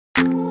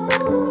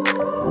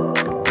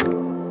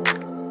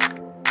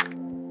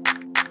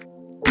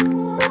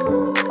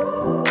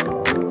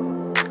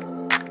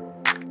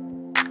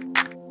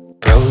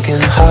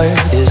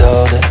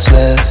what's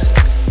left.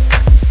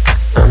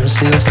 I'm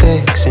still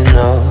fixing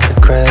all the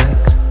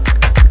cracks.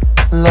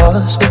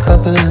 Lost a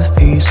couple of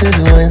pieces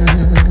when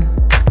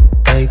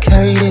I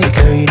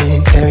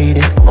carried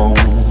it home.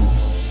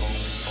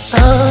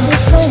 I'm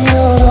afraid of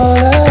all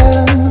I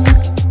am.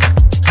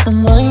 My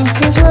mind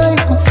feels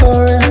like a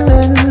foreign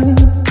land.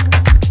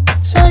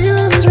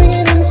 Silence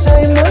ringing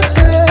inside my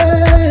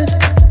head.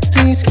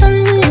 Please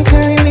carry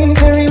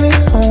me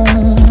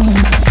home.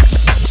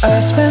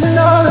 I spent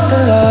all of the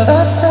love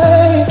I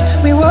saved.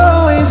 We were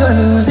always a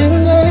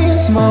losing game.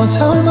 Small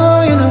town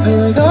boy in a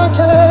big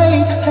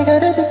arcade. I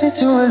got addicted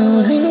to a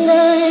losing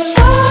game.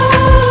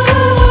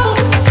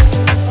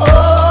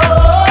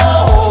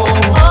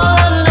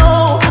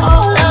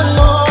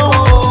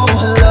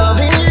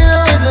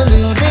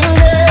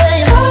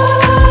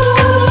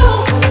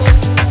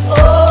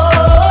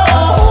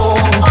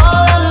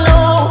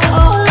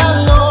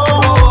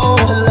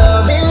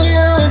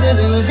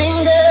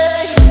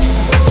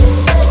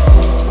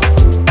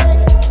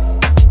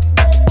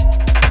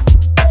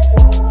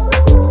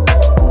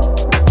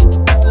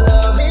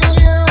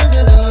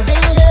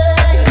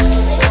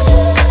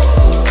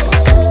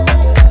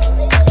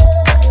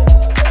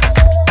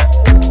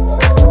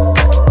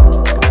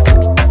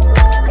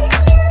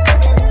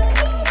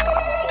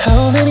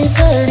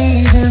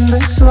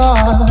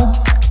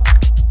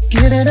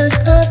 Giving us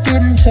up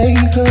didn't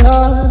take a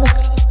lot.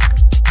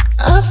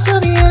 I saw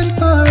the end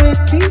for it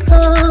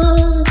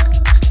begun.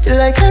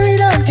 Still I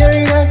carried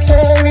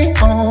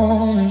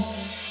on.